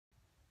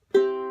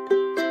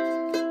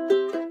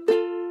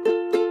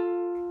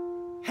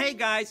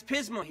guys,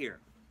 Pismo here.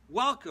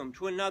 Welcome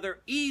to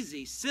another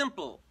easy,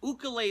 simple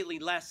ukulele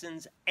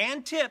lessons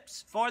and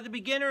tips for the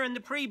beginner and the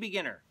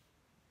pre-beginner.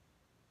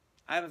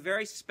 I have a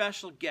very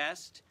special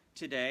guest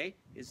today.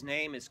 His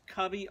name is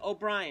Cubby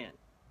O'Brien.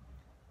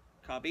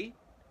 Cubby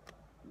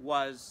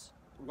was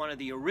one of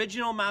the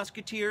original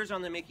Mouseketeers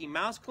on the Mickey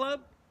Mouse Club,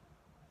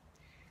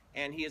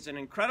 and he is an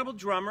incredible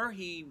drummer.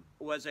 He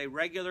was a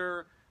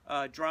regular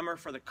drummer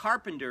for the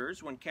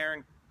Carpenters when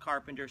Karen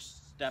Carpenter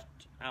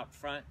stepped out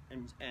front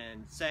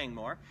and sang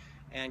more.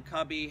 And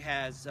Cubby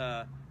has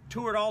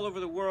toured all over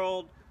the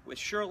world with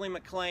Shirley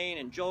MacLaine,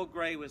 and Joel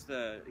Grey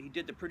he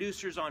did the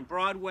producers on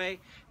Broadway,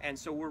 and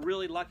so we're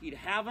really lucky to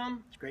have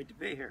him. It's great to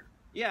be here.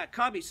 Yeah,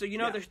 Cubby, so you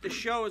know the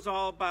show is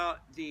all about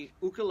the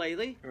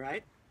ukulele.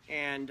 Right.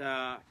 And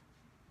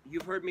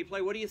you've heard me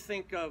play. What do you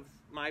think of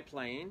my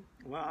playing?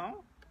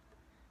 Well,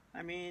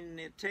 I mean,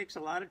 it takes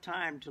a lot of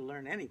time to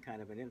learn any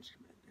kind of an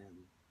instrument, and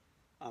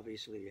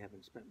obviously you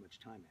haven't spent much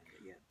time at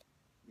it yet,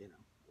 you know.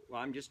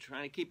 Well, I'm just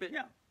trying to keep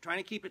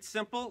it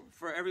simple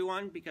for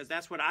everyone, because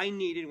that's what I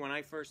needed when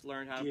I first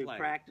learned how to play. Do you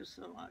practice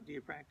a lot? Do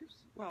you practice?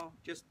 Well,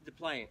 just the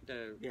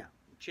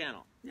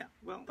channel. Yeah.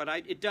 Well, but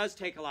it does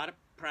take a lot of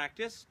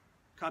practice.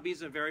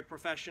 Cubby's a very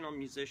professional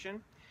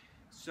musician.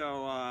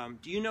 So,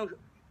 do you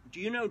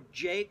know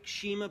Jake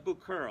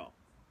Shimabukuro?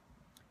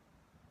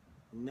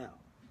 No.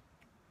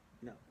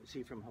 Is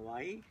he from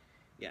Hawaii?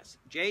 Yes.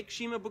 Jake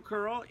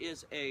Shimabukuro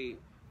is a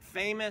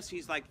famous,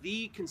 he's like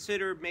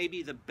considered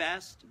maybe the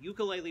best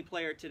ukulele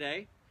player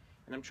today,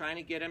 and I'm trying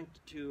to get him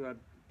to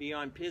be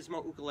on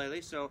Pismo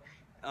Ukulele. So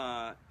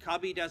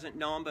Cubby doesn't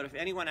know him, but if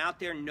anyone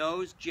out there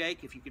knows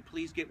Jake, if you could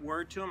please get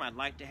word to him, I'd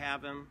like to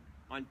have him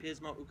on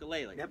Pismo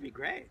Ukulele. That'd be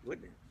great,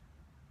 wouldn't it?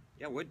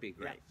 Yeah, it would be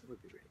great. Yeah, it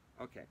would be great.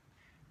 Okay.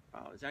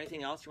 Is there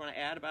anything else you want to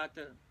add about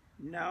the...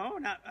 No,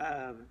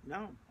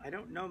 no, I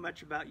don't know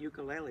much about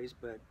ukuleles,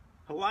 but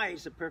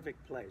Hawaii's the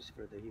perfect place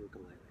for the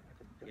ukulele, I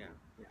think. Yeah.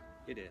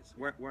 It is.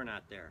 We're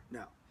not there.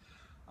 No.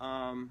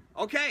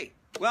 Okay.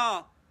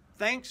 Well,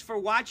 thanks for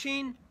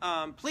watching.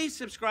 Please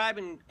subscribe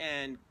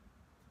and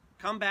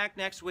come back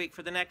next week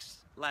for the next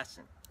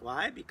lesson.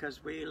 Why?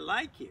 Because we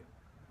like you.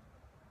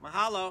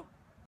 Mahalo.